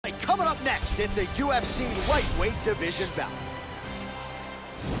Coming up next, it's a UFC lightweight division bout.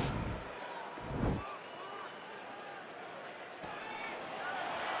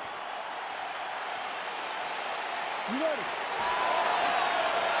 You ready?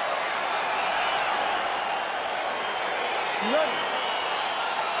 You ready?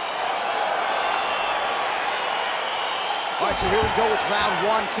 All right, so here we go with round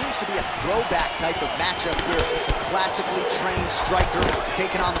one. Seems to be a throwback type of matchup here. The classically trained striker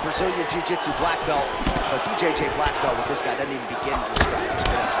taking on the Brazilian Jiu-Jitsu black belt. But BJJ black belt with this guy doesn't even begin to describe his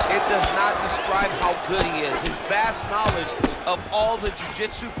credentials. It does not describe how good he is. His vast knowledge of all the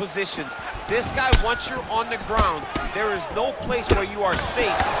jiu-jitsu positions. This guy, once you're on the ground, there is no place where you are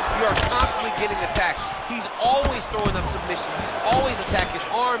safe. You are constantly getting attacked. He's always throwing up submissions. He's always attacking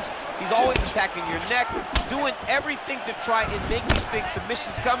arms. He's always attacking your neck, doing everything to try and make these big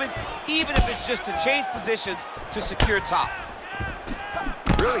submissions coming, even if it's just to change positions to secure top.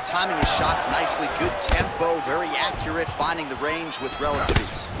 Really timing his shots nicely, good tempo, very accurate, finding the range with relative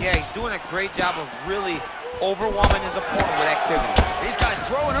ease. Yeah, he's doing a great job of really overwhelming his opponent with activity. These guys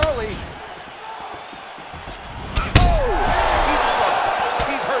throwing early. Oh! He's in trouble.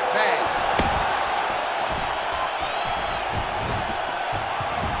 He's hurt bad.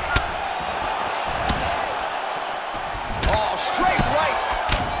 Oh, straight right.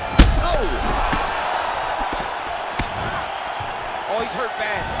 Oh! Oh, he's hurt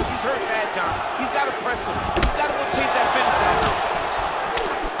bad. He's hurt bad, John. He's got to press him. He's got to go chase that finish down.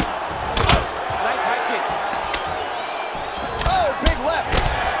 Nice high kick. Oh, big left.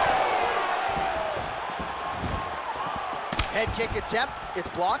 Head kick attempt. It's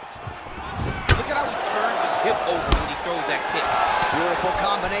blocked. Look at how he turns his hip over when he throws that kick. Beautiful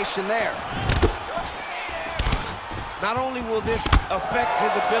combination there. Not only will this affect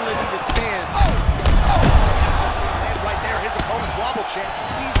his ability to stand. And right there, his opponent's wobble champ.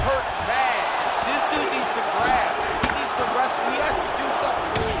 He's hurt bad. This dude needs to grab. He needs to wrestle. He has to do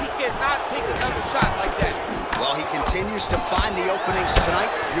something. He cannot take another shot like that. Well, he continues to find the openings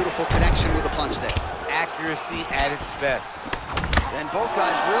tonight. Beautiful connection with a punch there. Accuracy at its best. And both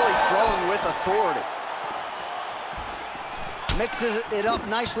guys really throwing with authority. Mixes it up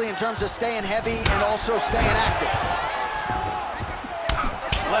nicely in terms of staying heavy and also staying active.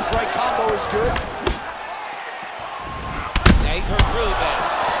 Left-right combo is good. Yeah, he's hurt really bad.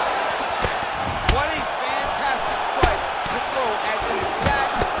 What a fantastic strike to throw at the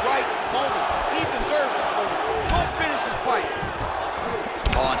exact right moment. He deserves this moment. Go finish his fight.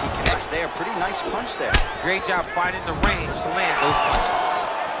 Oh, and he connects there. Pretty nice punch there. Great job finding the range to land those punches.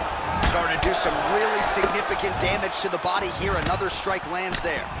 Starting to do some really significant damage to the body here. Another strike lands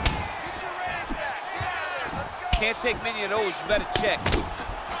there. Can't take many of those. You better check.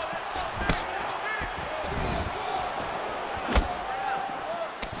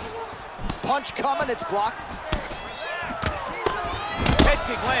 Punch coming, it's blocked. Head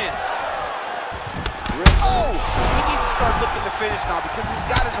kick lands. Oh! He needs to start looking to finish now because he's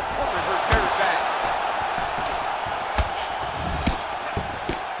got his opponent hurt very bad.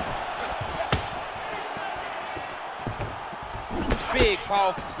 Big,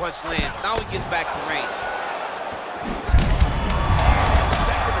 powerful punch lands. Now he gets back to range. As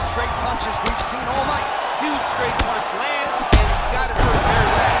effective as straight punches we've seen all night. Huge straight punch lands, and he's got it hurt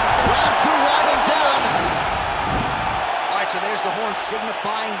very bad. Round two winding down. All right, so there's the horn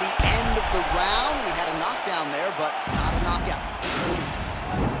signifying the end of the round. We had a knockdown there, but not a knockout.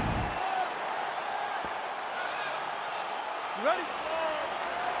 You ready?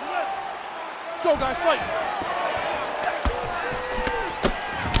 You ready? Let's go, guys, fight.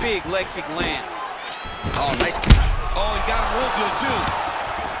 Big leg kick land. Oh, nice kick. Oh, he got him real good, too.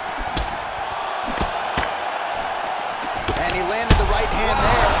 And he landed the right hand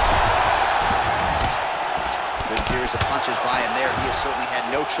there. Good series of punches by him there. He has certainly had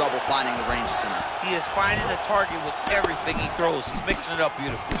no trouble finding the range tonight. He is finding the target with everything he throws. He's mixing it up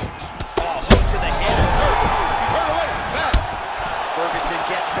beautifully. Oh, hook to the head. He's hurt. He's hurt already. Bad. Ferguson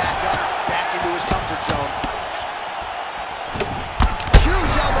gets back up, back into his comfort zone.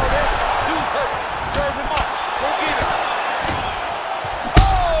 Huge elbow there. Dude's hurt. Serve him up. Go get him.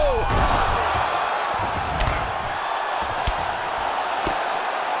 Oh!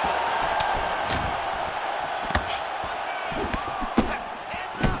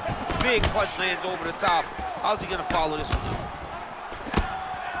 Big punch lands over the top. How's he gonna follow this one?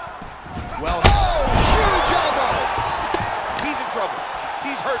 Well, oh, huge elbow! He's in trouble.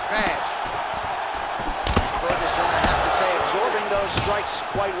 He's hurt bad. Ferguson, I have to say, absorbing those strikes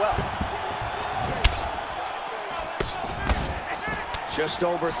quite well. Just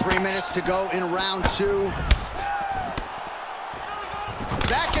over 3 minutes to go in round two.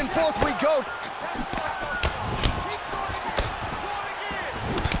 Back and forth we go.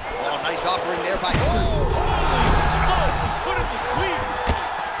 Oh, nice offering there by... Oh! Put him to sleep.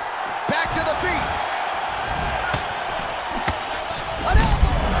 Back to the feet. An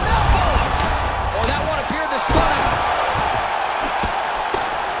elbow! Oh, that one appeared to stun him.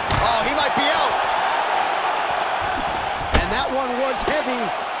 Oh, he might be out. And that one was heavy.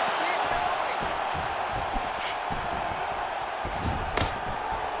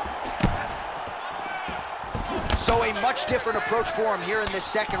 So a much different approach for him here in this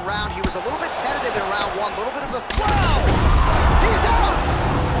second round. He was a little bit tentative in round one, a little bit of a... Wow! He's out!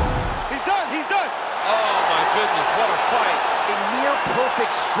 He's done. He's done. Oh, my goodness, what a fight. A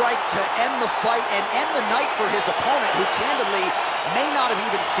near-perfect strike to end the fight and end the night for his opponent, who candidly may not have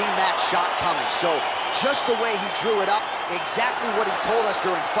even seen that shot coming. So just the way he drew it up, exactly what he told us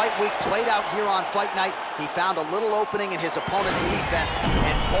during fight week, played out here on fight night. He found a little opening in his opponent's defense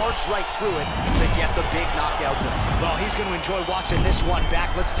and barged right through it to get the big knockout win. Well, he's going to enjoy watching this one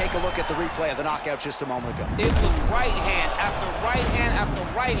back. Let's take a look at the replay of the knockout just a moment ago. It was right hand after right hand after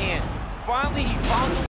right hand. Finally, he found the